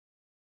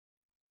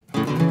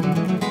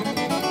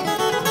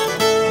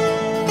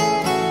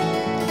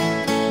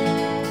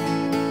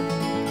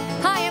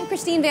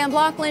Christine van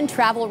Blokland,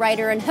 travel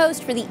writer and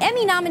host for the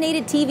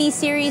Emmy-nominated TV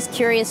series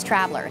Curious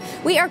Traveler.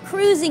 We are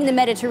cruising the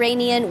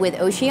Mediterranean with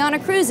Oceania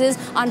Cruises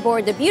on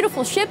board the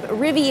beautiful ship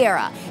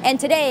Riviera. And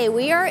today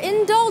we are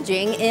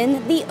indulging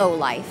in the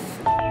OLife.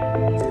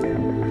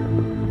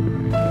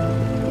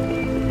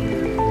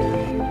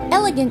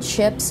 Elegant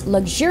ships,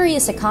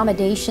 luxurious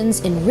accommodations,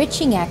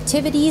 enriching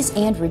activities,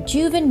 and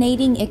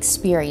rejuvenating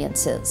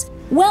experiences.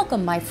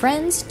 Welcome, my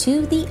friends,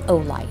 to the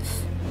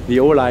OLife. The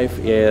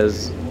OLife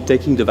is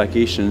taking the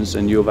vacations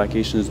and your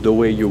vacations the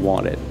way you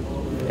want it.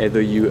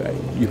 Either you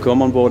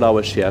come on board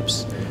our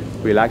ships,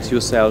 relax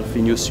yourself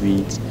in your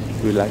suite,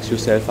 relax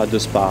yourself at the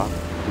spa,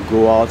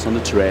 go out on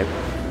the trip,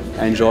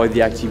 enjoy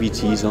the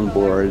activities on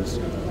board,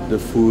 the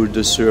food,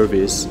 the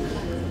service,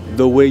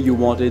 the way you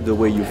want it, the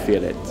way you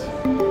feel it.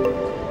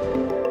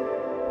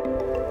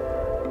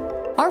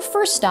 Our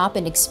first stop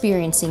in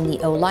experiencing the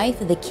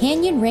OLife, the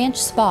Canyon Ranch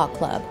Spa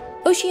Club.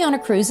 Oceania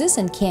Cruises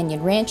and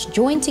Canyon Ranch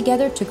joined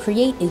together to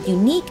create a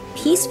unique,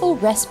 peaceful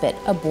respite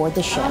aboard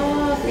the ship.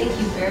 Oh, thank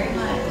you very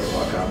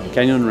much.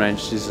 Canyon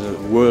Ranch is a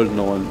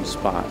world-known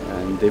spa,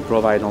 and they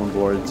provide on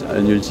board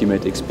an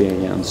ultimate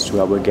experience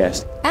to our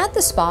guests. At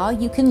the spa,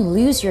 you can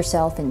lose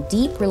yourself in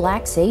deep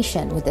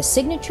relaxation with a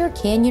signature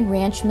Canyon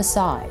Ranch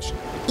massage,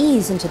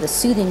 ease into the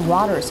soothing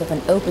waters of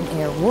an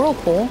open-air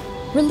whirlpool,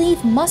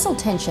 relieve muscle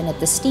tension at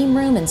the steam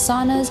room and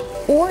saunas,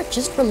 or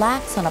just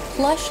relax on a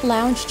plush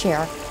lounge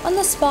chair on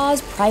the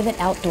spa's private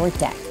outdoor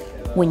deck.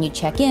 When you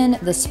check in,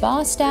 the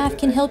spa staff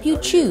can help you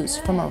choose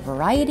from a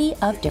variety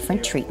of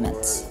different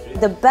treatments.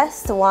 The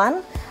best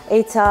one,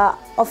 it's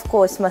of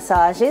course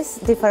massages,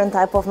 different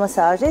type of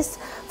massages,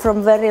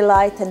 from very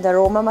light and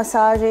aroma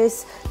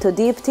massages to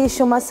deep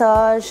tissue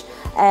massage,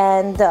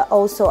 and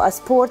also a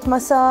sport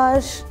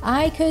massage.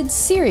 I could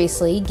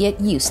seriously get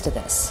used to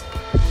this.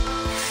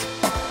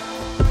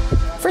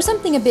 For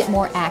something a bit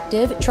more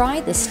active, try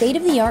the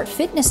state-of-the-art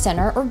fitness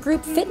center or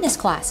group fitness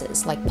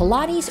classes like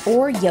Pilates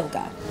or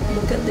yoga.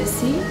 Look at the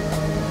sea.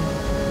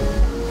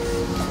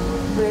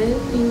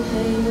 Breathe,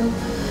 inhale.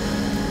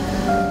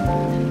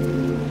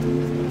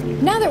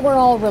 Now that we're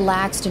all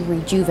relaxed and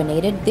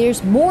rejuvenated,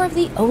 there's more of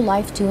the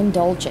OLife to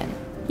indulge in.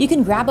 You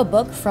can grab a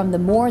book from the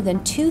more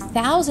than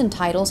 2,000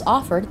 titles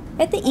offered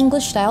at the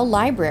English-style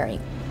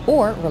library,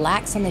 or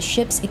relax on the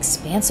ship's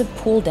expansive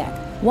pool deck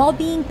while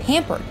being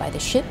pampered by the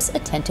ship's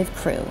attentive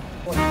crew.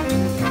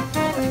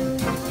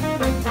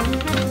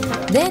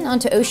 Then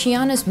onto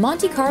Oceania's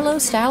Monte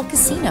Carlo-style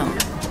casino,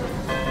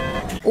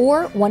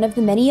 or one of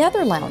the many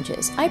other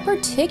lounges. I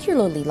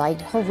particularly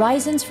liked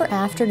Horizons for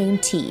afternoon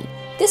tea.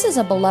 This is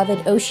a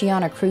beloved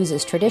Oceania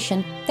Cruises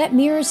tradition that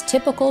mirrors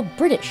typical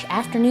British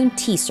afternoon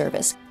tea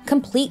service,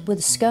 complete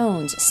with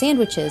scones,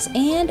 sandwiches,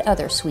 and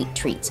other sweet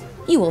treats.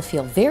 You will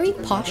feel very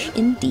posh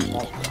indeed.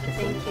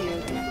 Thank you.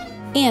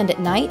 And at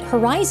night,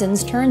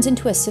 Horizons turns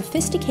into a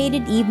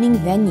sophisticated evening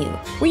venue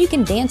where you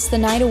can dance the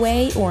night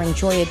away or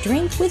enjoy a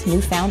drink with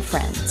newfound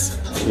friends.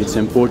 It's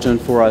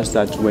important for us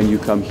that when you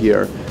come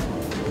here,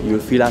 you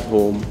feel at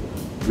home,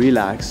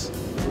 relax,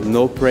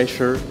 no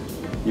pressure.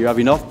 You have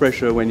enough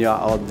pressure when you're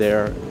out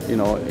there,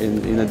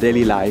 in a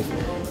daily life.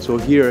 So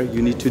here,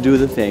 you need to do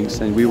the things,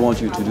 and we want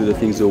you to do the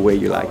things the way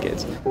you like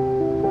it.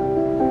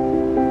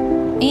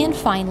 And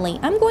finally,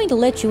 I'm going to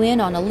let you in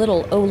on a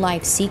little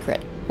OLife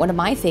secret. One of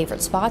my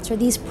favorite spots are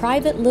these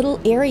private little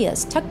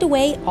areas tucked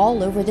away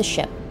all over the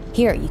ship.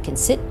 Here you can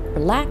sit,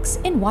 relax,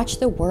 and watch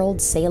the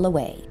world sail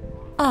away.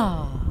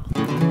 Ah.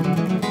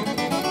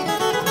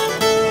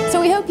 So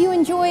we hope you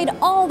enjoyed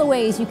all the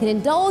ways you can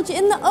indulge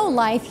in the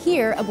OLife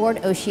here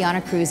aboard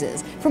Oceania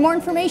Cruises. For more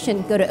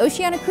information, go to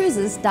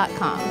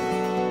oceaniacruises.com.